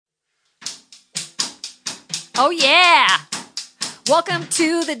Oh, yeah. Welcome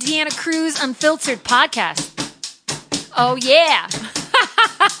to the Deanna Cruz Unfiltered podcast. Oh, yeah.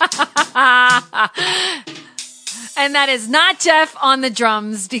 And that is not Jeff on the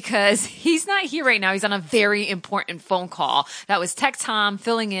drums because he's not here right now. He's on a very important phone call. That was Tech Tom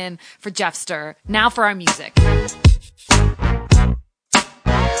filling in for Jeffster. Now for our music.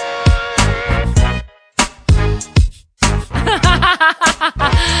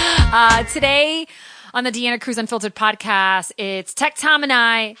 Today on the Deanna Cruz Unfiltered podcast, it's Tech Tom and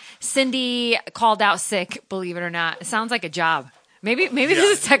I. Cindy called out sick, believe it or not. It sounds like a job. Maybe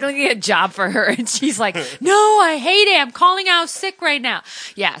this is technically a job for her. And she's like, no, I hate it. I'm calling out sick right now.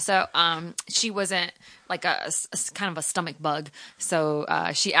 Yeah. So, she wasn't like a kind of a stomach bug. So,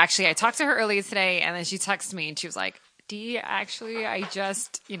 I talked to her earlier today and then she texted me and she was like, actually, I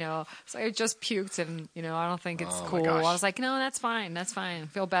just puked and, I don't think it's cool. I was like, no, that's fine. That's fine.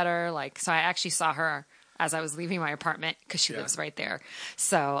 Feel better. Like, so I actually saw her as I was leaving my apartment because she lives right there.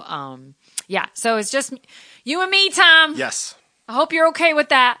 So, so it's just you and me, Tom. Yes. I hope you're okay with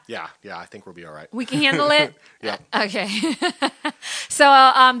that. Yeah, I think we'll be all right. We can handle it? Yeah. Okay.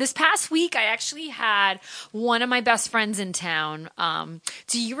 So this past week, I actually had one of my best friends in town.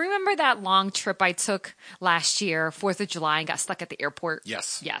 Do you remember that long trip I took last year, 4th of July, and got stuck at the airport?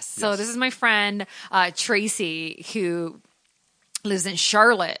 Yes. So this is my friend, Tracy, who lives in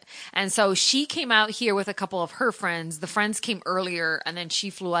Charlotte. And so she came out here with a couple of her friends. The friends came earlier, and then she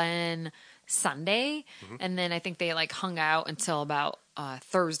flew in Sunday, and then I think they like hung out until about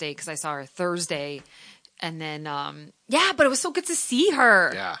Thursday because I saw her Thursday, and then but it was so good to see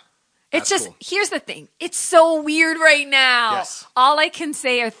her. Yeah, it's just cool. Here's the thing: it's so weird right now. Yes. All I can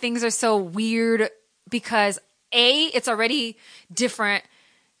say are things are so weird because it's already different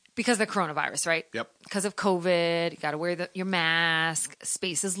because of the coronavirus, right? Yep. Because of COVID, you got to wear your mask.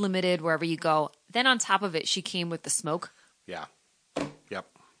 Space is limited wherever you go. Then on top of it, she came with the smoke. Yeah. Yep.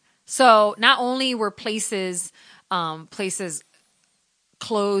 So not only were places closed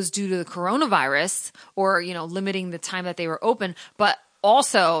due to the coronavirus or, limiting the time that they were open, but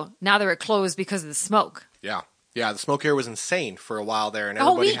also now they were closed because of the smoke. Yeah. Yeah, the smoke air was insane for a while there, and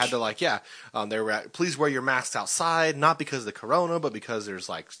everybody had to they were please wear your masks outside, not because of the corona, but because there's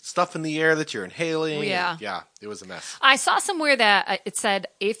like stuff in the air that you're inhaling. Yeah. Yeah, it was a mess. I saw somewhere that it said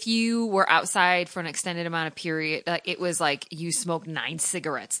if you were outside for an extended amount of period, it was like you smoked 9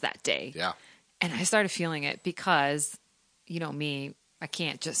 cigarettes that day. Yeah. And I started feeling it because, me, I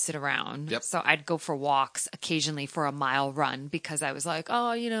can't just sit around. Yep. So I'd go for walks occasionally for a mile run because I was like,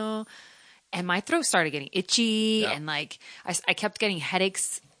 and my throat started getting itchy and like I kept getting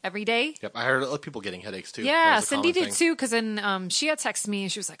headaches every day. Yep, I heard other people getting headaches too. Yeah, Cindy did too because then she had texted me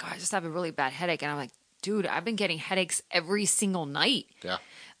and she was like, I just have a really bad headache. And I'm like, dude, I've been getting headaches every single night. Yeah.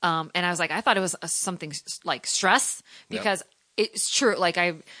 And I was like, I thought it was something like stress because it's true. Like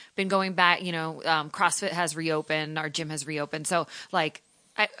I've been going back, CrossFit has reopened, our gym has reopened. So like,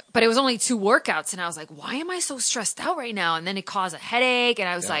 but it was only 2 workouts and I was like, why am I so stressed out right now? And then it caused a headache and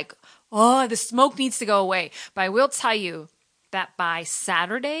I was like, oh, the smoke needs to go away. But I will tell you that by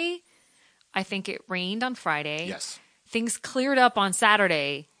Saturday, I think it rained on Friday. Yes. Things cleared up on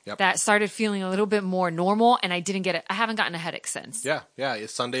Saturday. Yep. That started feeling a little bit more normal, and I haven't gotten a headache since. Yeah.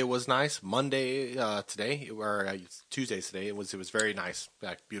 Sunday was nice. Monday today, or Tuesday today, it was very nice.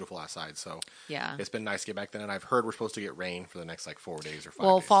 Beautiful outside. So yeah, it's been nice to get back then. And I've heard we're supposed to get rain for the next 4 days or 5 days.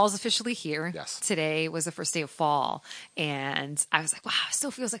 Well, fall's officially here. Yes. Today was the first day of fall, and I was like, wow, it still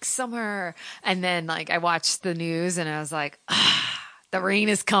feels like summer. And then I watched the news, and I was like, the rain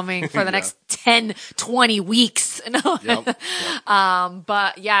is coming for the next 10, 20 weeks. Yep.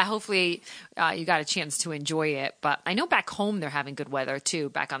 But yeah, hopefully you got a chance to enjoy it. But I know back home they're having good weather too,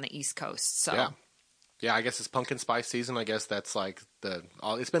 back on the East Coast. So yeah, I guess it's pumpkin spice season. I guess that's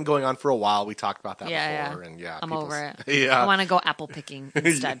it's been going on for a while. We talked about that before. And I'm over it. Yeah. I want to go apple picking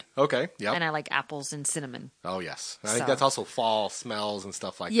instead. Okay. Yeah. And I like apples and cinnamon. Oh yes. I think that's also fall smells and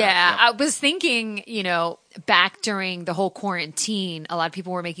stuff like that. Yeah. Yep. I was thinking, back during the whole quarantine, a lot of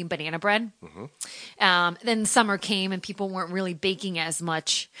people were making banana bread. Mm-hmm. Then summer came and people weren't really baking as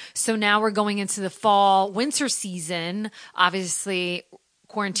much. So now we're going into the fall, winter season. Obviously,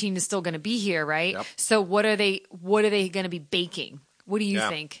 quarantine is still going to be here, right? Yep. So what are they going to be baking? What do you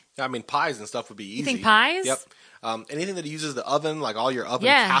think? I mean, pies and stuff would be easy. You think pies? Yep. Anything that uses the oven, like all your oven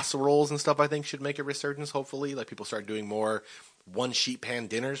casseroles and stuff, I think should make a resurgence, hopefully. Like people start doing more one sheet pan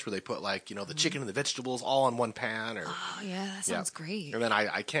dinners where they put like, the chicken and the vegetables all on one pan. Or oh yeah, that sounds great. And then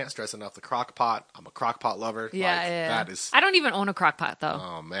I can't stress enough the crock pot. I'm a crock pot lover. Yeah. That is. I don't even own a crock pot though.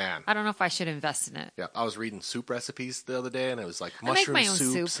 Oh man. I don't know if I should invest in it. Yeah, I was reading soup recipes the other day, and it was like I make mushroom my own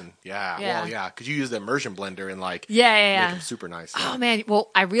soups, soup. and because you use the immersion blender and like make them super nice. Yeah. Oh man,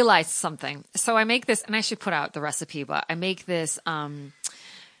 well I realized something. So I make this, and I should put out the recipe, but I make this.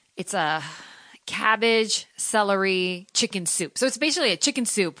 It's a cabbage, celery, chicken soup. So it's basically a chicken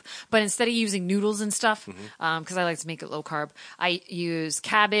soup, but instead of using noodles and stuff, because I like to make it low carb, I use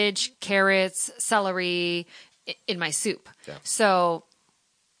cabbage, carrots, celery in my soup. Yeah. So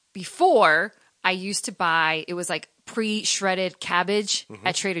before I used to buy, it was like pre-shredded cabbage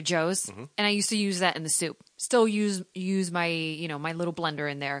at Trader Joe's, and I used to use that in the soup. Still use my my little blender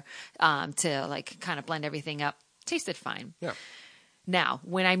in there to like kind of blend everything up. Tasted fine. Yeah. Now,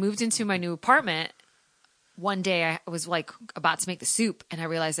 when I moved into my new apartment, one day I was like about to make the soup and I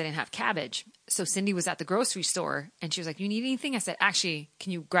realized I didn't have cabbage. So Cindy was at the grocery store and she was like, "You need anything?" I said, "Actually,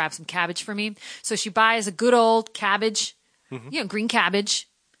 can you grab some cabbage for me?" So she buys a good old cabbage, green cabbage,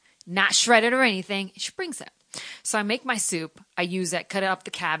 not shredded or anything. She brings it. So I make my soup. I use it, cut up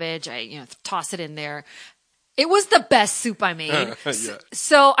the cabbage. I toss it in there. It was the best soup I made. Yeah.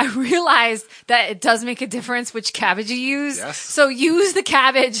 So I realized that it does make a difference which cabbage you use. Yes. So use the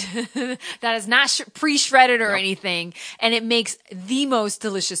cabbage that is not pre-shredded or anything, and it makes the most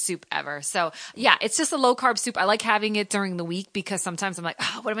delicious soup ever. So yeah, it's just a low carb soup. I like having it during the week because sometimes I'm like,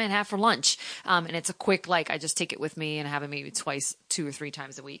 oh, what am I gonna have for lunch? And it's a quick, like, I just take it with me and have it maybe 2 or 3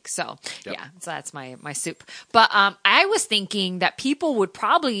 times a week. So yeah, so that's my soup. But I was thinking that people would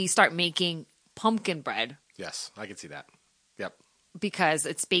probably start making pumpkin bread. Yes, I can see that. Yep. Because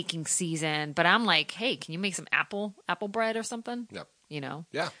it's baking season. But I'm like, hey, can you make some apple bread or something? Yep. Yeah.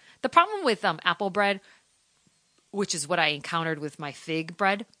 Yeah. The problem with apple bread, which is what I encountered with my fig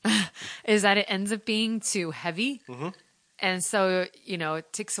bread, is that it ends up being too heavy. Mm-hmm. And so,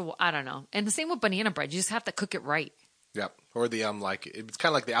 it takes a while. I don't know. And the same with banana bread. You just have to cook it right. Yep. Or the it's kind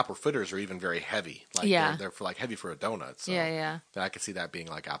of like the apple fritters are even very heavy. Like they're for like heavy for a donut. So yeah. I could see that being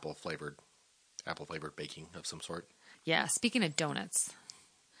like apple flavored baking of some sort. Yeah. Speaking of donuts,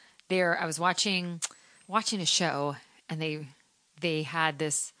 I was watching a show, and they had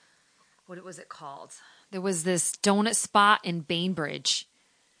this. What was it called? There was this donut spot in Bainbridge,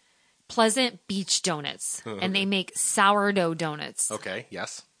 Pleasant Beach Donuts, and they make sourdough donuts. Okay.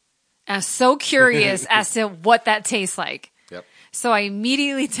 Yes. And I was so curious as to what that tastes like. Yep. So I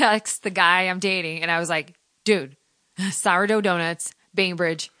immediately text the guy I'm dating, and I was like, "Dude, sourdough donuts,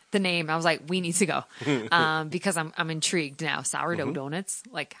 Bainbridge." The name. I was like, we need to go because I'm intrigued now. Sourdough donuts,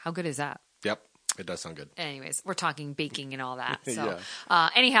 like how good is that? Yep, it does sound good. Anyways, we're talking baking and all that. So, yeah.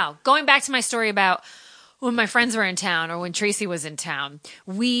 Anyhow, going back to my story about when my friends were in town or when Tracy was in town,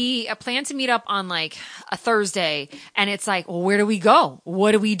 we planned to meet up on like a Thursday, and it's like, well, where do we go?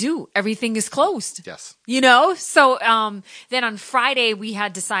 What do we do? Everything is closed. Yes. So then on Friday we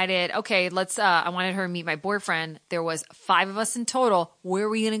had decided, okay, let's, I wanted her to meet my boyfriend. There was 5 of us in total. Where are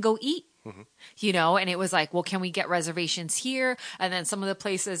we going to go eat? And it was like, well, can we get reservations here? And then some of the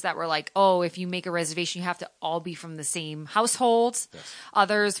places that were like, oh, if you make a reservation, you have to all be from the same household. Yes.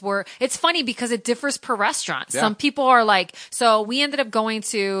 Others were, it's funny because it differs per restaurant. Yeah. Some people are like, so we ended up going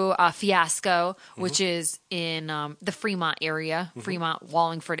to Fiasco, which is in the Fremont area, Fremont,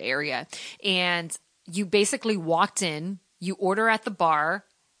 Wallingford area. And you basically walked in, you order at the bar,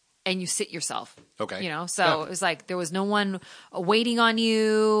 and you sit yourself. Okay. So it was like there was no one waiting on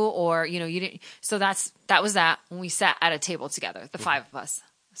you, or you didn't. So that was that when we sat at a table together, the 5 of us.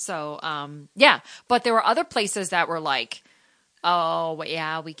 So but there were other places that were like, oh, well,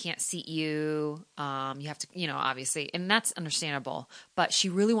 yeah, we can't seat you. You have to, obviously, and that's understandable. But she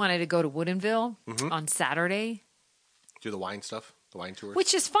really wanted to go to Woodinville on Saturday. Do the wine stuff, the wine tours,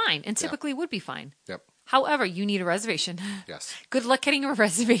 which is fine, and typically would be fine. Yep. However, you need a reservation. Yes. Good luck getting a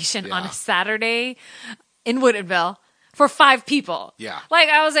reservation on a Saturday in Woodinville for 5 people. Yeah. Like,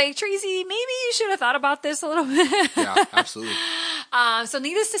 I was like, Tracy, maybe you should have thought about this a little bit. Yeah, absolutely. So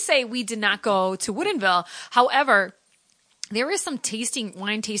needless to say, we did not go to Woodinville. However, there is some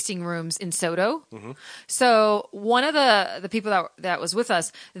wine tasting rooms in Soto. Mm-hmm. So one of the people that was with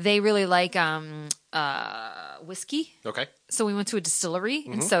us, they really like whiskey. Okay. So we went to a distillery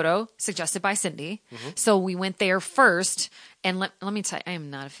in Soto, suggested by Cindy. Mm-hmm. So we went there first, and let me tell you, I am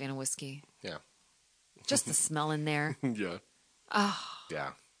not a fan of whiskey. Yeah. Just the smell in there. Yeah. Oh. Yeah.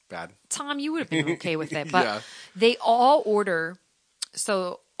 Bad. Tom, you would have been okay with it, but they all order.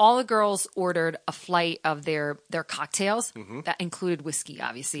 So all the girls ordered a flight of their cocktails that included whiskey,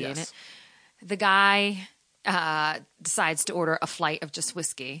 obviously, in it. The guy decides to order a flight of just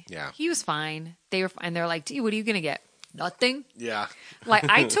whiskey. Yeah. He was fine. They were fine. They're like, what are you going to get? Nothing. Yeah. Like,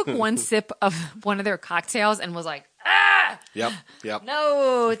 I took one sip of one of their cocktails and was like, ah! Yep.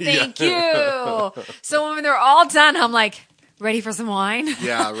 No, thank you. So when they're all done, I'm like, ready for some wine?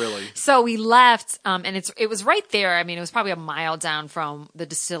 Yeah, really. So we left, and it was right there. I mean, it was probably a mile down from the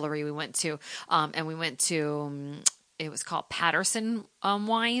distillery we went to, and we went to, it was called Patterson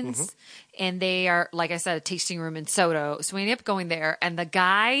Wines, and they are, like I said, a tasting room in Soto. So we ended up going there, and the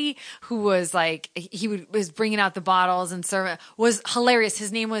guy who was like, was bringing out the bottles and serving was hilarious.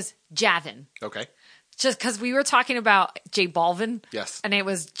 His name was Javin. Okay. Just because we were talking about J Balvin. Yes. And it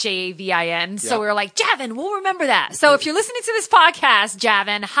was Javin. So Yep. we were like, Javin, we'll remember that. So if you're listening to this podcast,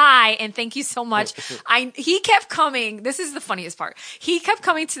 Javin, hi, and thank you so much. He kept coming. This is the funniest part. He kept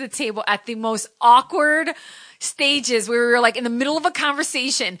coming to the table at the most awkward stages where we were like in the middle of a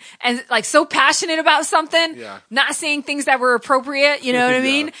conversation and like so passionate about something, not saying things that were appropriate, you know what I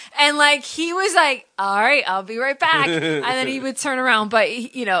mean? And like he was like, all right, I'll be right back. And then he would turn around. But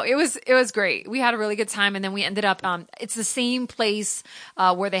it was great. We had a really good time. And then we ended up, it's the same place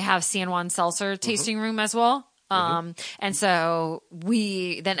where they have San Juan Seltzer tasting room as well. And so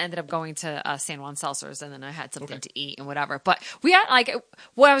we then ended up going to San Juan Seltzers, and then I had something to eat and whatever. But we had like,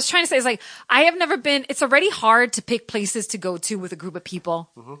 what I was trying to say is like, I have never been, it's already hard to pick places to go to with a group of people.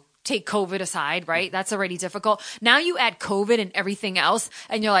 Take COVID aside, right? That's already difficult. Now you add COVID and everything else,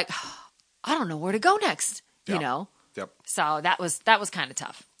 and you're like, oh, I don't know where to go next, you know? Yep. So that was kind of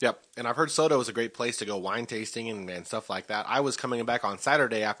tough. Yep. And I've heard Soto is a great place to go wine tasting and stuff like that. I was coming back on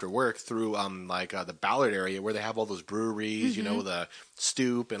Saturday after work through the Ballard area where they have all those breweries, you know, the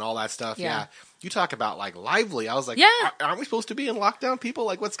Stoop and all that stuff. Yeah. You talk about like lively. I was like, aren't we supposed to be in lockdown, people?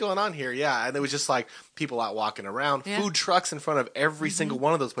 Like, what's going on here? Yeah. And it was just like people out walking around, food trucks in front of every single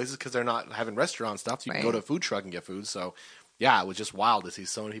one of those places because they're not having restaurant stuff. So you can go to a food truck and get food. So yeah, it was just wild to see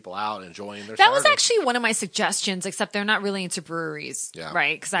so many people out enjoying their That was actually one of my suggestions, except they're not really into breweries,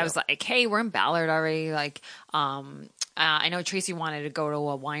 right? Because I was like, hey, we're in Ballard already. Like, I know Tracy wanted to go to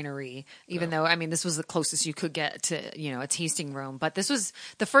a winery, even though, I mean, this was the closest you could get to, you know, a tasting room. But this was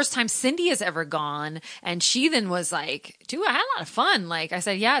the first time Cindy has ever gone. And she then was like, dude, I had a lot of fun. Like I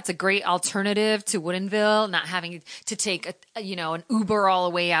said, yeah, it's a great alternative to Woodinville, not having to take an Uber all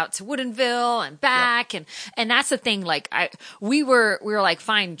the way out to Woodinville and back. And that's the thing. Like we were like,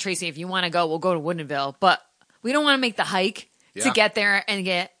 fine, Tracy, if you want to go, we'll go to Woodinville, but we don't want to make the hike to get there and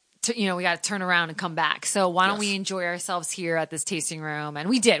we got to turn around and come back. So why don't we enjoy ourselves here at this tasting room? And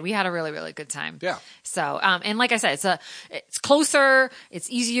we did. We had a really, really good time. Yeah. So, and like I said, it's closer. It's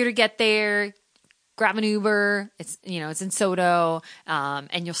easier to get there. Grab an Uber. It's in Soto.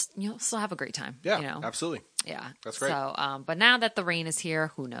 And you'll still have a great time. Yeah, absolutely. Yeah. That's great. So, but now that the rain is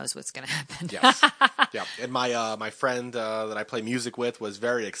here, who knows what's going to happen? Yes. Yeah. And my friend that I play music with was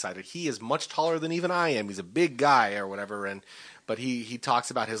very excited. He is much taller than even I am. He's a big guy or whatever. But he talks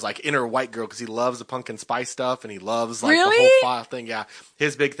about his like inner white girl because he loves the pumpkin spice stuff and he loves like the whole fall thing. Yeah.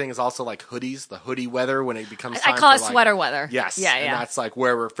 His big thing is also like hoodies, the hoodie weather when it becomes time I call it like, sweater weather. Yes. Yeah. And that's like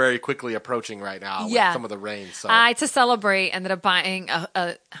where we're very quickly approaching right now with some of the rain. So to celebrate, ended up buying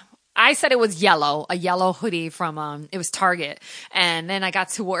I said it was a yellow hoodie from, it was Target. And then I got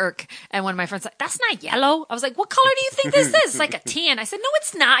to work and one of my friends like, that's not yellow. I was like, what color do you think this is? It's like a tan. I said, no,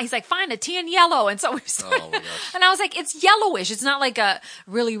 it's not. He's like, fine, a tan yellow. And so we started, and I was like, it's yellowish. It's not like a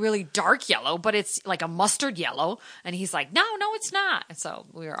really, really dark yellow, but it's like a mustard yellow. And he's like, no, it's not. And so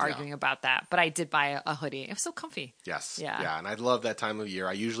we were arguing about that, but I did buy a hoodie. It was so comfy. Yes. Yeah. And I love that time of year.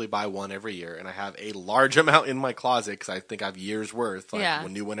 I usually buy one every year and I have a large amount in my closet because I think I have years worth, like a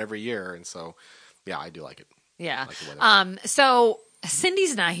new one every year. And so, yeah, I do like it. Yeah. So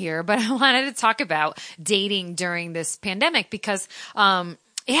Cindy's not here, but I wanted to talk about dating during this pandemic because it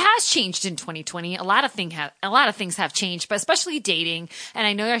has changed in 2020. A lot of things have changed, but especially dating. And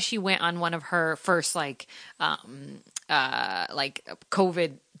I know that she went on one of her first like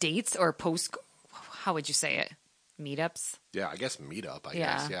COVID dates or post. How would you say it? Meetups. Yeah, I guess meetup. I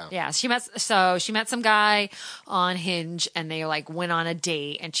guess. Yeah. She met some guy on Hinge, and they like went on a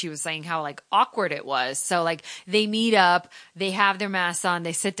date, and she was saying how like awkward it was. So like they meet up, they have their masks on,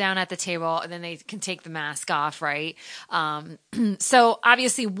 they sit down at the table, and then they can take the mask off, right? So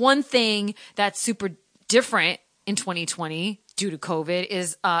obviously, one thing that's super different in 2020 due to COVID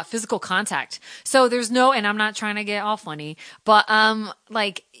is physical contact. So there's no, and I'm not trying to get all funny, but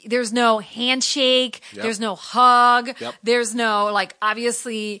like there's no handshake, there's no hug, there's no like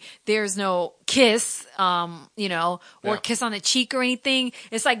obviously there's no kiss, or kiss on the cheek or anything.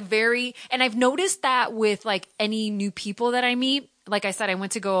 It's like and I've noticed that with like any new people that I meet. like I said, I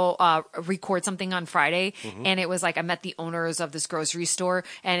went to go record something on Friday, and it was like I met the owners of this grocery store,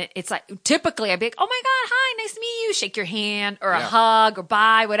 and it's like typically I'd be like, "Oh my god, hi, nice to meet you," shake your hand or a hug or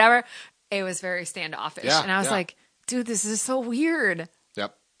bye, whatever. It was very standoffish, and I was like, "Dude, this is so weird."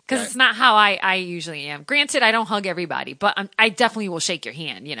 Yep. Because it's not how I usually am. Granted, I don't hug everybody, but I definitely will shake your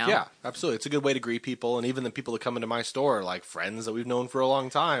hand, you know? Yeah, absolutely. It's a good way to greet people. And even the people that come into my store, like friends that we've known for a long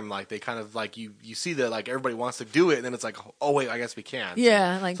time, like they kind of like, you see that like everybody wants to do it. And then it's like, oh, wait, I guess we can't.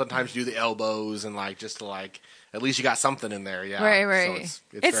 Yeah. So like sometimes you do the elbows and like just to like, at least you got something in there. Yeah. Right.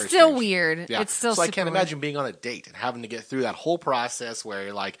 So it's very still strange. weird. Yeah. It's still so I super can't weird. imagine being on a date and having to get through that whole process where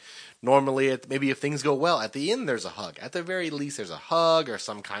you're like, normally, maybe if things go well, at the end there's a hug. At the very least, there's a hug or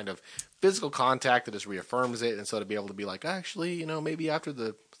some kind of physical contact that just reaffirms it. And so to be able to be like, actually, you know, maybe after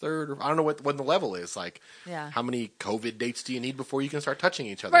the third, or I don't know what the level is. Like, how many COVID dates do you need before you can start touching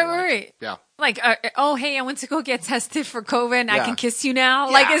each other? Right. Yeah. Like, oh, hey, I went to go get tested for COVID. I can kiss you now.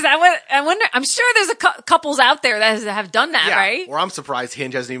 Yeah. Like, is that what I wonder? I'm sure there's couples out there that have done that, right? Or I'm surprised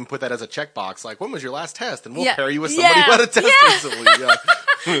Hinge hasn't even put that as a checkbox. Like, when was your last test? And we'll Yeah. pair you with somebody who had a test recently. Yeah.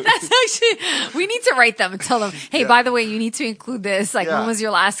 That's actually, we need to write them and tell them, hey, by the way, you need to include this. Like, when was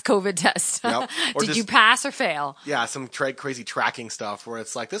your last COVID test? Yep. Or Did you pass or fail? Yeah, some crazy tracking stuff where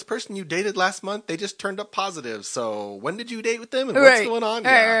it's like, this person you dated last month, they just turned up positive. So when did you date with them and what's going on?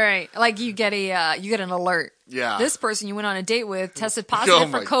 Right. Like you get an alert. Yeah. This person you went on a date with tested positive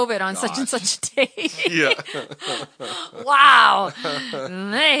for COVID on such and such a day. Yeah. Wow.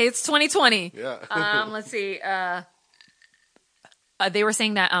 Hey, it's 2020. Yeah. Let's see. They were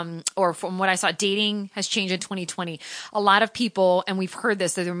saying that, or from what I saw, dating has changed in 2020. A lot of people, and we've heard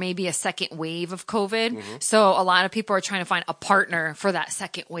this, that there may be a second wave of COVID. So a lot of people are trying to find a partner for that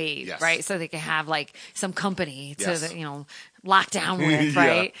second wave, right? So they can have like some company to, lock down with,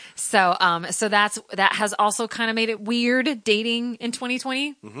 right? So, that has also kind of made it weird dating in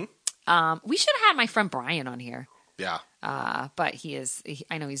 2020. We should have had my friend Brian on here. Yeah. But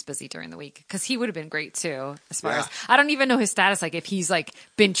I know he's busy during the week because he would have been great too. As far as I don't even know his status, like if he's like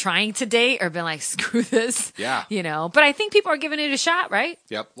been trying to date or been like, screw this. Yeah. But I think people are giving it a shot, right?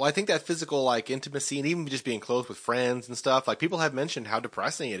 Yep. Well, I think that physical like intimacy and even just being close with friends and stuff, like people have mentioned how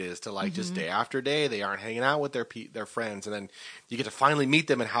depressing it is to like just day after day, they aren't hanging out with their friends. And then you get to finally meet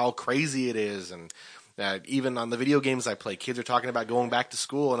them and how crazy it is. And that even on the video games I play, kids are talking about going back to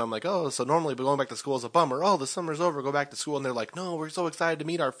school, and I'm like, oh, so normally going back to school is a bummer. Oh, the summer's over, go back to school. And they're like, no, we're so excited to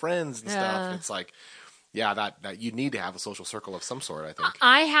meet our friends and stuff. And it's like, that you need to have a social circle of some sort, I think.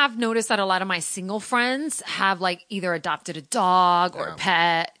 I have noticed that a lot of my single friends have like either adopted a dog or a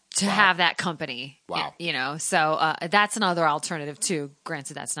pet to have that company. Wow. So that's another alternative too.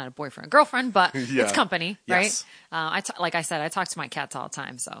 Granted, that's not a boyfriend, girlfriend, but it's company, right? Like I said, I talk to my cats all the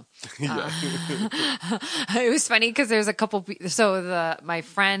time. So it was funny because there's a couple. So my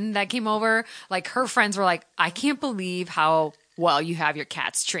friend that came over, like her friends were like, I can't believe how well you have your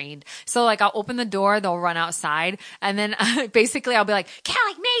cats trained. So like I'll open the door, they'll run outside, and then basically I'll be like, cat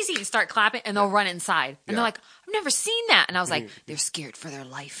like Maisie, start clapping, and they'll run inside. And they're like, I've never seen that. And I was like, they're scared for their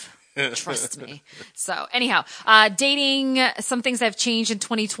life. Trust me. So anyhow, dating, some things have changed in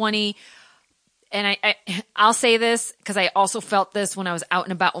 2020. And I'll say this because I also felt this when I was out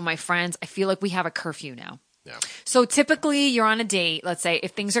and about with my friends. I feel like we have a curfew now. Yeah. So typically you're on a date. Let's say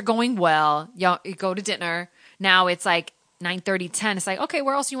if things are going well, you go to dinner. Now it's like 9:30, 10. It's like, okay,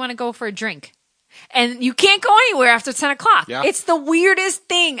 where else do you want to go for a drink? And you can't go anywhere after 10 o'clock. Yeah. It's the weirdest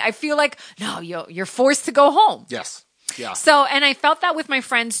thing. I feel like, no, you're forced to go home. Yes. Yeah. So, and I felt that with my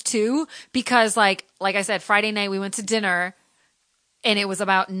friends too, because like I said, Friday night we went to dinner and it was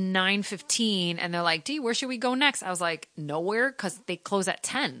about 9:15 and they're like, Dee, where should we go next? I was like, nowhere, because they close at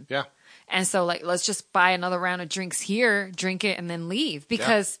 10. Yeah. And so like, let's just buy another round of drinks here, drink it, and then leave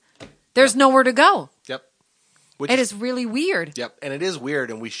because there's nowhere to go. Yep. It is really weird. Yep, and it is weird,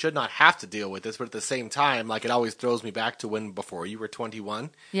 and we should not have to deal with this, but at the same time, like, it always throws me back to when, before you were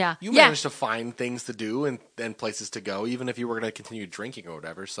 21, you managed to find things to do and places to go, even if you were going to continue drinking or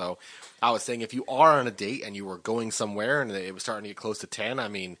whatever. So I was saying, if you are on a date and you were going somewhere and it was starting to get close to 10, I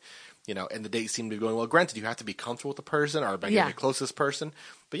mean, and the date seemed to be going well. Granted, you have to be comfortable with the person or maybe the closest person.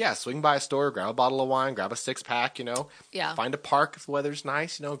 But swing by a store, grab a bottle of wine, grab a 6-pack, find a park if the weather's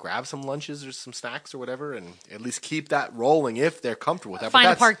nice, grab some lunches or some snacks or whatever, and at least keep that rolling if they're comfortable with that. Find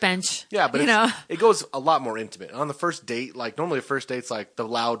a park bench. Yeah, but it goes a lot more intimate. On the first date, like normally the first date's like the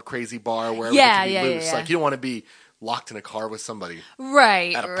loud, crazy bar where everything can be loose. Like you don't want to be locked in a car with somebody.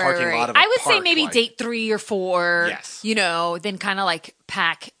 Right. At a parking lot of a I would park, say maybe date 3 or 4. Yes. Then kind of like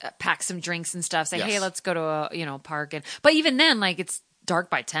pack some drinks and stuff. Say, hey, let's go to a park. But even then, like it's dark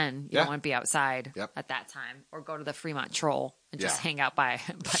by 10. You don't want to be outside Yep. at that time, or go to the Fremont Troll and just Yeah. hang out by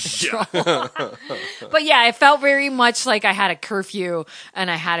the troll. But yeah, it felt very much like I had a curfew and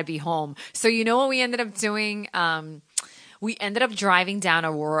I had to be home. So you know what we ended up doing? We ended up driving down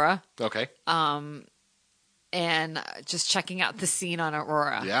Aurora Okay. and just checking out the scene on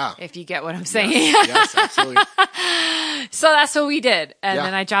Aurora. Yeah. If you get what I'm saying. Yes, absolutely. So that's what we did. And Yeah.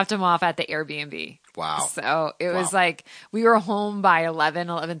 then I dropped him off at the Airbnb. Wow. So it was Wow. like we were home by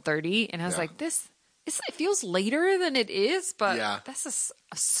 11:30, and I was Yeah. like, it feels later than it is, but Yeah. this is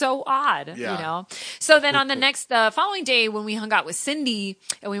so odd, Yeah. you know? So then on the following day when we hung out with Cindy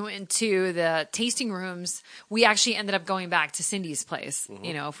and we went into the tasting rooms, we actually ended up going back to Cindy's place,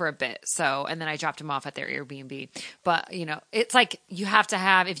 you know, for a bit. So, and then I dropped him off at their Airbnb. But, you know, it's like you have to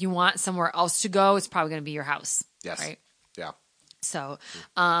have, if you want somewhere else to go, it's probably going to be your house. Yes. Right? Yeah. So,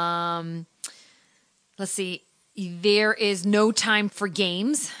 let's see. There is no time for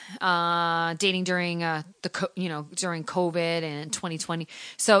games. Dating during during COVID and 2020.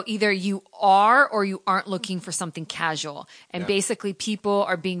 So either you are or you aren't looking for something casual. And basically, people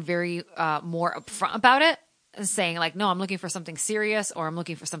are being very more upfront about it. And saying like, no, I'm looking for something serious or I'm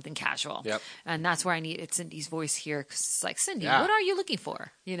looking for something casual. Yep. And that's where I need Cindy's voice here. Cause it's like, Cindy, Yeah. what are you looking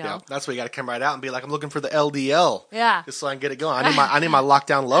for? You know? Yeah, that's where you got to come right out and be like, I'm looking for the LDL. Yeah. Just so I can get it going. I need my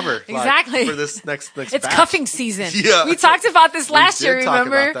lockdown lover. like, Exactly. for this next It's batch. cuffing season. Yeah. We talked about this last did year, talk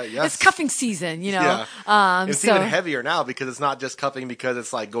remember? about that, yes. It's cuffing season, you know? Yeah. It's so even heavier now because it's not just cuffing because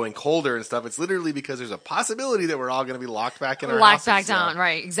it's like going colder and stuff. It's literally because there's a possibility that we're all going to be locked back in our locked houses. back So- down,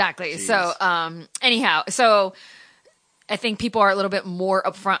 right? Exactly. Jeez. So, anyhow, so I think people are a little bit more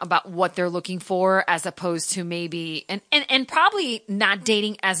upfront about what they're looking for as opposed to maybe, and probably not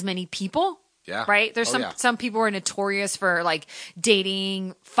dating as many people. Yeah. Right? There's Oh, some people are notorious for like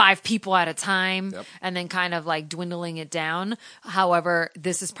dating 5 people at a time Yep. and then kind of like dwindling it down. However,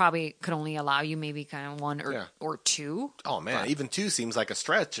 this is probably could only allow you maybe kind of 1 or 2. Oh man, even 2 seems like a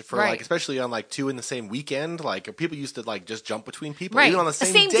stretch for Right. like, especially on like 2 in the same weekend. Like people used to like just jump between people, Right. even on the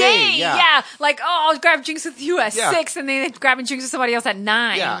same, day. Yeah. Yeah. Like, oh, I'll grab drinks with you at Yeah. 6 and then grabbing drinks with somebody else at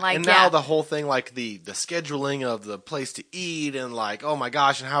 9. Yeah, Like, and now the whole thing, like the scheduling of the place to eat, and like, oh my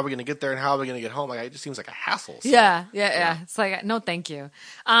gosh, and how are we going to get there, and how are we going to get home? Like, it just seems like a hassle. So, Yeah. It's like, no, thank you.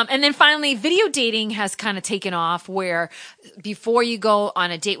 And then finally, video dating has kind of taken off where before you go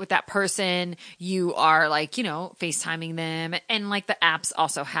on a date with that person, you are like, you know, FaceTiming them. And like the apps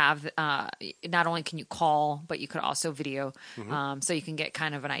also have, not only can you call, but you could also video. So you can get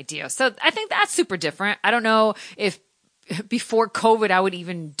kind of an idea. So I think that's super different. I don't know if before COVID, I would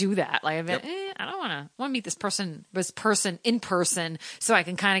even do that. Like, I don't want to meet this person in person so I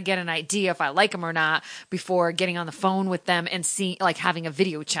can kind of get an idea if I like them or not before getting on the phone with them and having a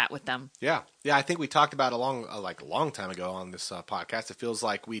video chat with them. Yeah. I think we talked about a long time ago on this podcast. It feels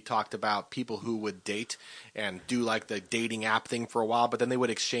like we talked about people who would date and do like the dating app thing for a while, but then they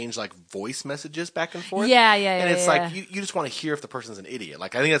would exchange like voice messages back and forth. Yeah. And it's like you just want to hear if the person's an idiot.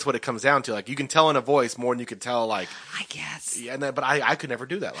 Like I think that's what it comes down to. Like you can tell in a voice more than you could tell like. I guess. Yeah, but I could never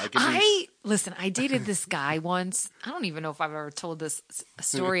do that. Like Listen, I dated this guy once. I don't even know if I've ever told this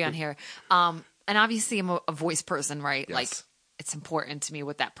story on here. And obviously I'm a voice person, right? Yes. Like it's important to me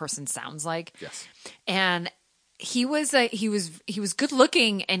what that person sounds like. Yes. And he was good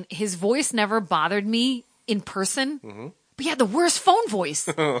looking and his voice never bothered me in person. But he had the worst phone voice.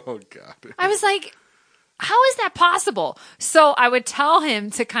 Oh God. I was like, how is that possible? So I would tell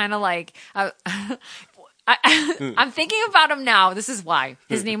him to kind of like, I'm thinking about him now. This is why.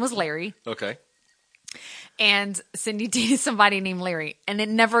 His name was Larry. Okay. And Cindy dated somebody named Larry. And it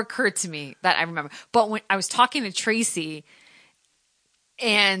never occurred to me that I remember. But when I was talking to Tracy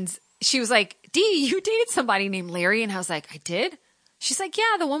and she was like, Dee, you dated somebody named Larry? And I was like, I did? She's like,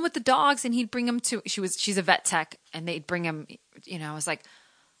 yeah, the one with the dogs. And he'd bring him to, she's a vet tech and they'd bring him, you know, I was like,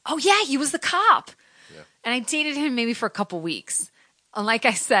 oh yeah, he was the cop. Yeah. And I dated him maybe for a couple weeks. And like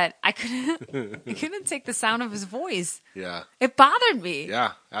I said, I couldn't take the sound of his voice. Yeah. It bothered me.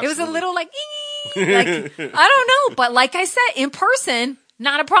 Yeah, absolutely. It was a little like, I don't know. But like I said, in person,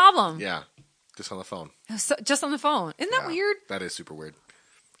 not a problem. Yeah. Just on the phone. Just on the phone. Isn't that weird? That is super weird.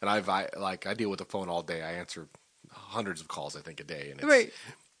 And I deal with the phone all day. I answer hundreds of calls, I think, a day. And it's,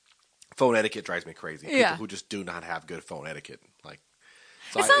 phone etiquette drives me crazy. People who just do not have good phone etiquette.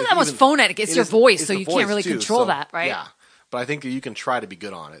 It's not that much phone etiquette. It's your voice, so you can't really control that, right? Yeah. But I think that you can try to be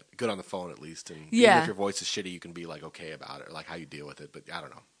good on it, good on the phone at least. And even if your voice is shitty, you can be like okay about it, or like how you deal with it. But I don't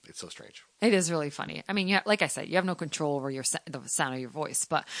know. It's so strange. It is really funny. I mean, like I said, you have no control over the sound of your voice.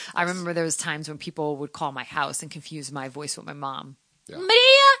 But I remember there was times when people would call my house and confuse my voice with my mom. Yeah.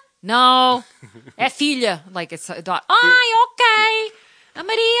 Maria? No. É filha. Like it's a daughter. Ai, okay.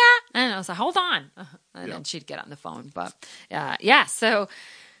 Maria. And I was like, hold on. And then she'd get on the phone. But yeah, so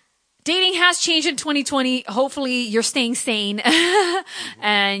dating has changed in 2020. Hopefully you're staying sane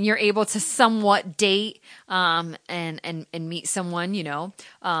and you're able to somewhat date and meet someone, you know.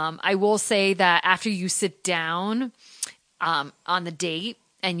 I will say that after you sit down on the date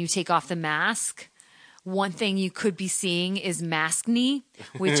and you take off the mask, one thing you could be seeing is maskne,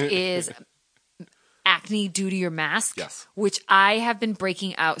 which is acne due to your mask. Yes. Which I have been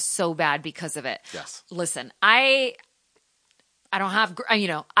breaking out so bad because of it. Yes. Listen, I don't have, you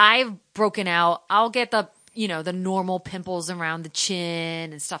know, I've broken out. I'll get the, you know, the normal pimples around the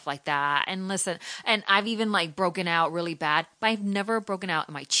chin and stuff like that. And listen, and I've even like broken out really bad, but I've never broken out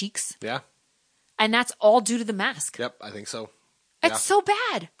in my cheeks. Yeah. And that's all due to the mask. Yep, I think so. It's so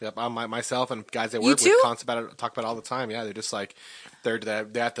bad. Yep, myself and guys I work with talk about it all the time. Yeah, they're just like they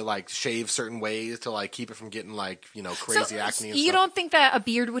have to like shave certain ways to like keep it from getting like, you know, crazy acne. And you stuff. don't think that a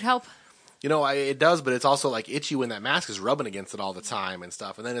beard would help? You know, it does, but it's also like itchy when that mask is rubbing against it all the time and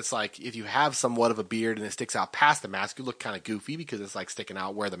stuff. And then it's like if you have somewhat of a beard and it sticks out past the mask, you look kind of goofy because it's like sticking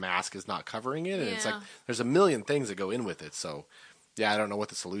out where the mask is not covering it. And it's like there's a million things that go in with it. So. Yeah, I don't know what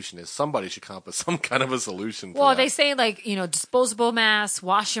the solution is. Somebody should come up with some kind of a solution. Well, they say like, you know, disposable masks,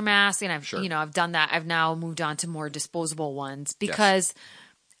 wash your mask, and I've done that. I've now moved on to more disposable ones because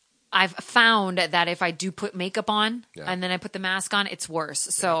I've found that if I do put makeup on and then I put the mask on, it's worse.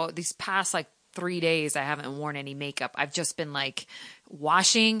 So these past like 3 days, I haven't worn any makeup. I've just been like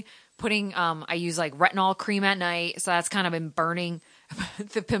washing, putting. I use like retinol cream at night, so that's kind of been burning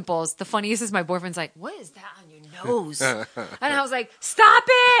the pimples. The funniest is my boyfriend's like, "What is that on your nose?" And I was like, "Stop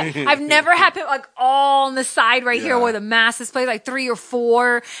it!" I've never had it like all on the side right here where the mask is placed, like 3 or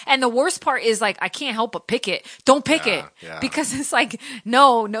 4. And the worst part is like I can't help but pick it. Don't pick it because it's like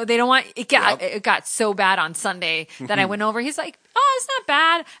no, they don't want it. It got so bad on Sunday that I went over. He's like, "Oh, it's not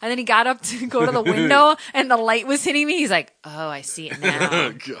bad." And then he got up to go to the window and the light was hitting me. He's like, "Oh, I see it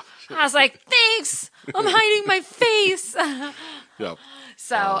now." I was like, "Thanks, I'm hiding my face." Yep.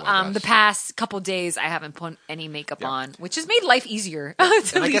 So the past couple days, I haven't put any makeup on, which has made life easier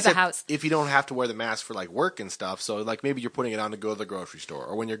to leave the house. If you don't have to wear the mask for like work and stuff, so like maybe you're putting it on to go to the grocery store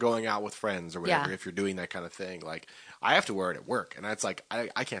or when you're going out with friends or whatever, if you're doing that kind of thing, like I have to wear it at work, and it's like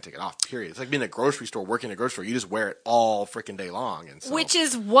I can't take it off. Period. It's like being in a grocery store, working in a grocery store. You just wear it all freaking day long, and so. Which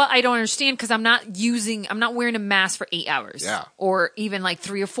is what I don't understand because I'm not wearing a mask for 8 hours, or even like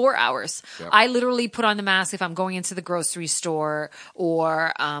 3 or 4 hours. Yep. I literally put on the mask if I'm going into the grocery store,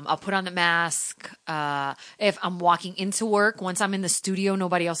 or I'll put on the mask if I'm walking into work. Once I'm in the studio,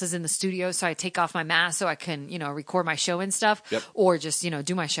 nobody else is in the studio, so I take off my mask so I can record my show and stuff, or just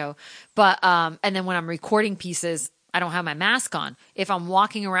do my show. But and then when I'm recording pieces, I don't have my mask on. If I'm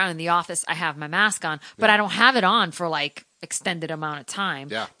walking around in the office, I have my mask on, but I don't have it on for like extended amount of time.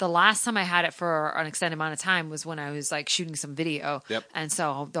 Yeah. The last time I had it for an extended amount of time was when I was like shooting some video. Yep. And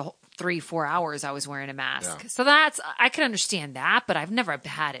so the 3-4 hours I was wearing a mask. Yeah. So I can understand that, but I've never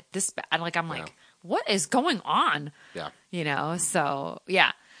had it this bad. Like, I'm like, what is going on? Yeah. So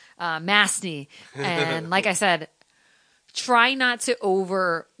yeah. Maskne. And like I said, try not to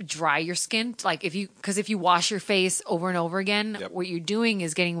over dry your skin. Like if you wash your face over and over again, what you're doing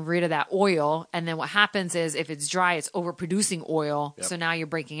is getting rid of that oil. And then what happens is if it's dry, it's overproducing oil. So now you're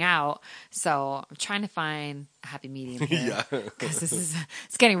breaking out. So I'm trying to find a happy medium here. Because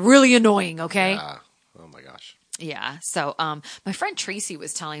it's getting really annoying. Okay. Yeah. Oh my gosh. Yeah. So, my friend Tracy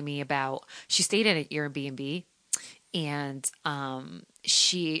was telling me about, she stayed at an Airbnb and,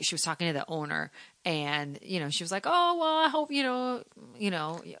 she was talking to the owner. And, she was like, "Oh, well, I hope, you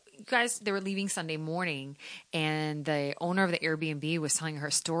guys," they were leaving Sunday morning. And the owner of the Airbnb was telling her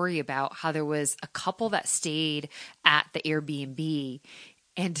a story about how there was a couple that stayed at the Airbnb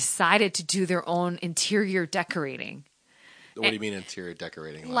and decided to do their own interior decorating. What do you mean interior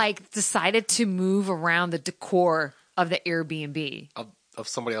decorating? Like decided to move around the decor of the Airbnb. Of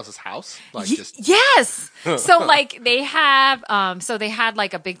somebody else's house? Yes. So like they have, so they had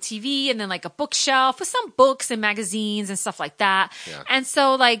like a big TV and then like a bookshelf with some books and magazines and stuff like that. Yeah. And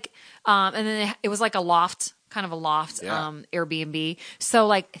so like, and then it was like a loft, kind of a loft, Airbnb. So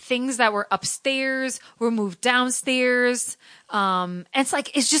like things that were upstairs were moved downstairs. And it's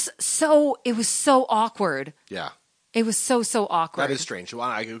like, it was so awkward. Yeah. It was so awkward. That is strange.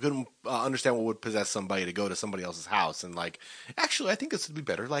 I couldn't understand what would possess somebody to go to somebody else's house and like, actually, I think this would be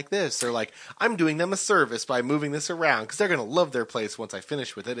better like this. Or like, I'm doing them a service by moving this around because they're going to love their place once I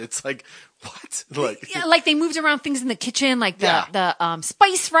finish with it. It's like, what? Like, yeah, like they moved around things in the kitchen, like the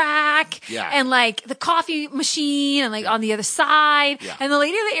spice rack and like the coffee machine and like on the other side. Yeah. And the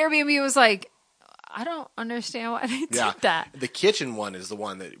lady of the Airbnb was like, I don't understand why they Yeah. did that. The kitchen one is the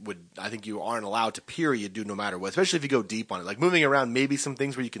one that I think you aren't allowed to period do no matter what, especially if you go deep on it. Like moving around, maybe some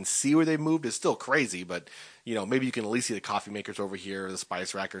things where you can see where they've moved is still crazy, but maybe you can at least see the coffee makers over here or the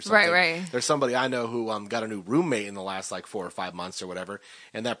spice rack or something. Right. There's somebody I know who got a new roommate in the last like 4 or 5 months or whatever,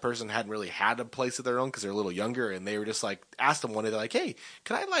 and that person hadn't really had a place of their own because they're a little younger, and they were just like, asked them one day, they're like, hey,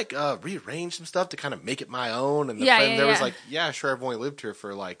 can I like rearrange some stuff to kind of make it my own? And the friend there was like, yeah, sure, I've only lived here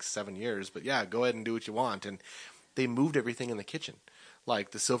for like 7 years, but yeah, go ahead and do what you want. And they moved everything in the kitchen.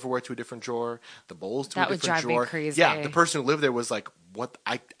 Like the silverware to a different drawer, the bowls to a different drawer. That would drive me crazy. Yeah, the person who lived there was like, "What?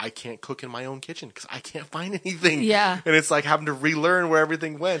 I can't cook in my own kitchen because I can't find anything." Yeah, and it's like having to relearn where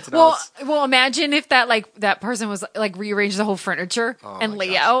everything went. And well, imagine if that person was like rearranged the whole furniture and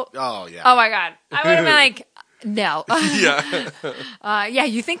layout. Oh yeah. Oh my god, I would have been like, no. Yeah. Yeah,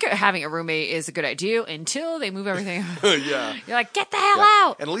 you think having a roommate is a good idea until they move everything. Yeah. You're like, get the hell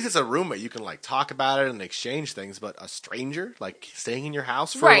out. And at least it's a roommate. You can like talk about it and exchange things, but a stranger like staying in your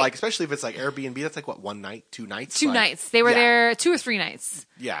house for like, especially if it's like Airbnb, that's like what, 1 night, 2 nights? 2 nights. They were there 2 or 3 nights.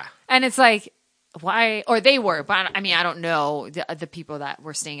 Yeah. And it's like, why? Or they were, but I mean, I don't know the people that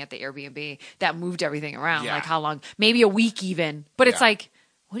were staying at the Airbnb that moved everything around. Yeah. Like how long? Maybe a week even. But it's like,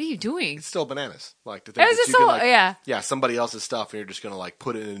 what are you doing? It's still bananas. Like to think that you can, like, somebody else's stuff, and you're just gonna like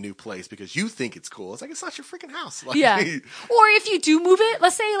put it in a new place because you think it's cool. It's like it's not your freaking house. Like, yeah. Or if you do move it,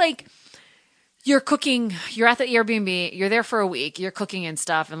 let's say like you're cooking, you're at the Airbnb, you're there for a week, you're cooking and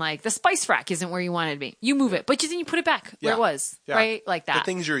stuff, and like the spice rack isn't where you wanted to be. You move it, but then you put it back where it was, right? Like that. The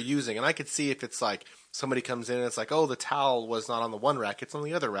things you're using, and I could see if it's like somebody comes in and it's like, oh, the towel was not on the one rack, it's on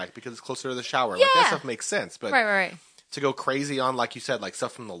the other rack because it's closer to the shower. Yeah. Like that stuff makes sense, but right. To go crazy on, like you said, like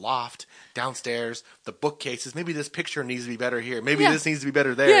stuff from the loft, downstairs, the bookcases. Maybe this picture needs to be better here. Maybe this needs to be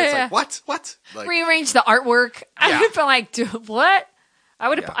better there. Yeah, it's like, what? Like, rearrange the artwork. I would feel like, what?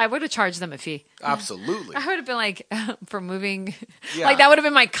 I would have charged them a fee. Absolutely. I would have been like, for moving. Yeah. Like, that would have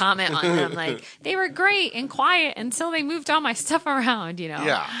been my comment on them. Like, they were great and quiet until they moved all my stuff around,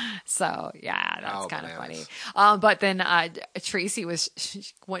 Yeah. So, yeah, that's kind of funny. But then Tracy was,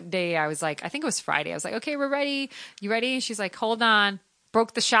 one day I was like, I think it was Friday. I was like, okay, we're ready. You ready? And she's like, hold on.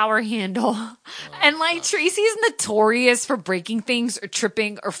 Broke the shower handle. And like, Tracy's notorious for breaking things or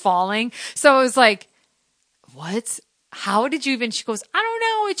tripping or falling. So I was like, what? How did you even? She goes, I don't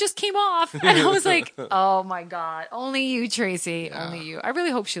know. It just came off. And I was like, oh my God. Only you, Tracy. Yeah. Only you. I really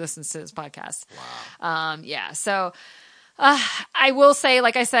hope she listens to this podcast. Wow. Yeah. So, I will say,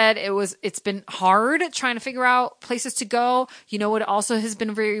 like I said, it's been hard trying to figure out places to go. You know what also has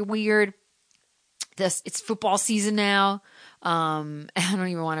been very weird? It's football season now. I don't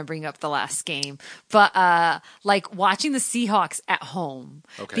even want to bring up the last game, but, like watching the Seahawks at home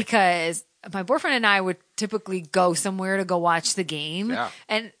because my boyfriend and I would typically go somewhere to go watch the game. Yeah.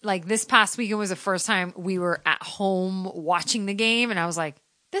 And like this past weekend was the first time we were at home watching the game. And I was like,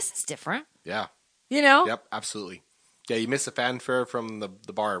 this is different. Yeah. You know? Yep. Absolutely. Yeah. You miss the fanfare from the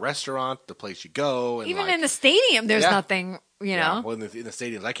bar or restaurant, the place you go. And even in the stadium, there's nothing, you know? Well, in the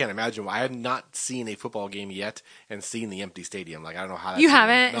stadiums, I can't imagine. I have not seen a football game yet and seen the empty stadium. Like, I don't know how that's You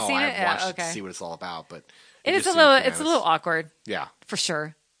haven't No, seen I it? have watched Yeah, it to see what it's all about, but it's a little awkward. Yeah. For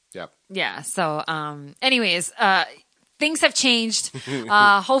sure. Yep. Yeah. So, anyways, things have changed.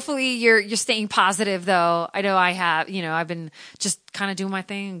 Hopefully you're staying positive though. I know I have, I've been just kind of doing my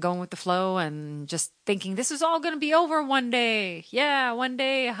thing and going with the flow and just thinking this is all going to be over one day. Yeah. One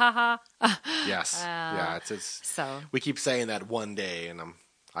day. Haha. Yes. Yeah. So we keep saying that one day and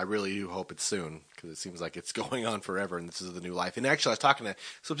I really do hope it's soon because it seems like it's going on forever and this is the new life. And actually so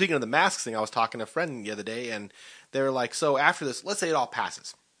speaking of the masks thing, I was talking to a friend the other day and they were like, so after this, let's say it all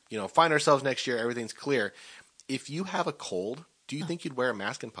passes. Find ourselves next year, everything's clear. If you have a cold, do you think you'd wear a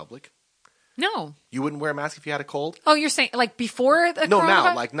mask in public? No. You wouldn't wear a mask if you had a cold? Oh, you're saying like before the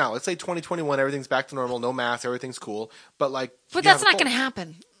coronavirus? Now. Let's say 2021, everything's back to normal, no mask, everything's cool. But that's not going to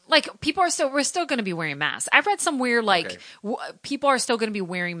happen. Like, we're still going to be wearing masks. I've read somewhere, people are still going to be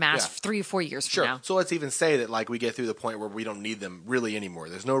wearing masks 3 or 4 years from now. So let's even say that, we get through the point where we don't need them really anymore.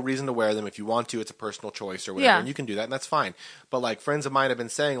 There's no reason to wear them. If you want to, it's a personal choice or whatever, and you can do that, and that's fine. But, friends of mine have been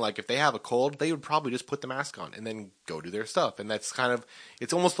saying, if they have a cold, they would probably just put the mask on and then go do their stuff. And that's kind of,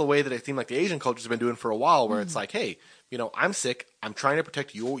 it's almost the way that it seemed like the Asian culture's been doing for a while, where it's like, hey, I'm sick. I'm trying to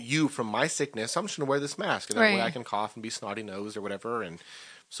protect you from my sickness. I'm just going to wear this mask, and that way I can cough and be snotty nosed or whatever, and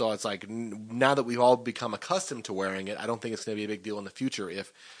so it's like now that we've all become accustomed to wearing it, I don't think it's going to be a big deal in the future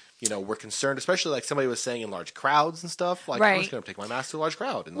if, we're concerned, especially like somebody was saying in large crowds and stuff. I'm just going to take my mask to a large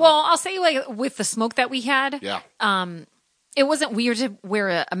crowd. And I'll say with the smoke that we had, it wasn't weird to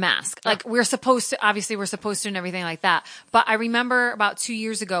wear a mask. Like we're supposed to and everything like that. But I remember about 2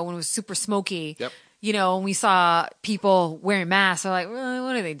 years ago when it was super smoky. Yep. You know, and we saw people wearing masks. They're like, well,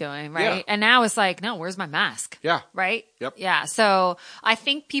 what are they doing? Right. Yeah. And now it's like, no, where's my mask? Yeah. Right. Yep. Yeah. So I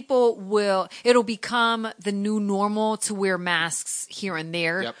think it'll become the new normal to wear masks here and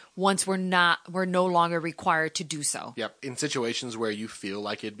there. Yep. Once we're no longer required to do so. Yep. In situations where you feel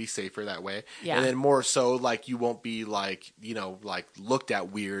like it'd be safer that way. Yeah. And then more so, like, you won't be like, you know, like looked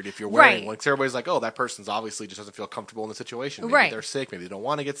at weird if you're wearing one. 'Cause everybody's like, oh, that person's obviously just doesn't feel comfortable in the situation. Maybe they're sick. Maybe they don't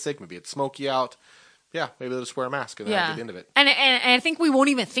want to get sick. Maybe it's smoky out. Yeah, maybe they'll just wear a mask and then get the end of it. And I think we won't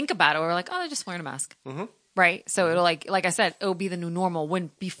even think about it. We're like, oh, they're just wearing a mask. Mm-hmm. Right? So it'll like I said, it'll be the new normal.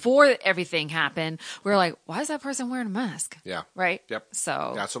 When before everything happened, we were like, why is that person wearing a mask? Yeah. Right? Yep.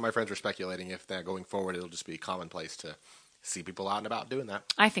 So that's what my friends were speculating. If that going forward, it'll just be commonplace to see people out and about doing that.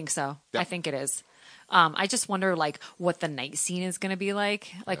 I think so. Yep. I think it is. I just wonder, like, what the night scene is going to be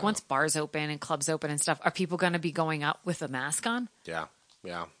like. Like, once bars open and clubs open and stuff, are people going to be going out with a mask on? Yeah.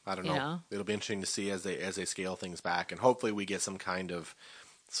 Yeah, I don't know. You know? It'll be interesting to see as they scale things back, and hopefully we get some kind of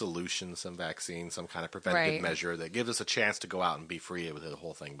solution, some vaccine, some kind of preventative measure that gives us a chance to go out and be free with the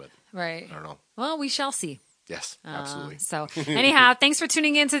whole thing. But I don't know. Well, we shall see. Yes, absolutely. So anyhow, thanks for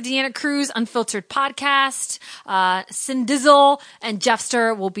tuning in to Deanna Cruz Unfiltered podcast. Sindizzle and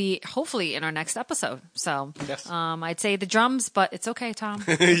Jeffster will be hopefully in our next episode. So I'd say the drums, but it's okay, Tom.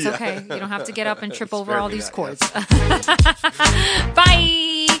 It's okay. You don't have to get up and trip over all these chords.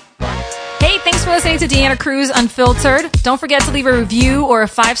 Bye. Hey, thanks for listening to Deanna Cruz Unfiltered. Don't forget to leave a review or a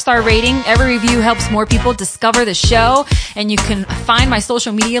 5-star rating. Every review helps more people discover the show, and you can find my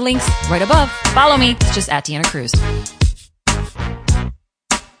social media links right above. Follow me. It's just at Deanna Cruz.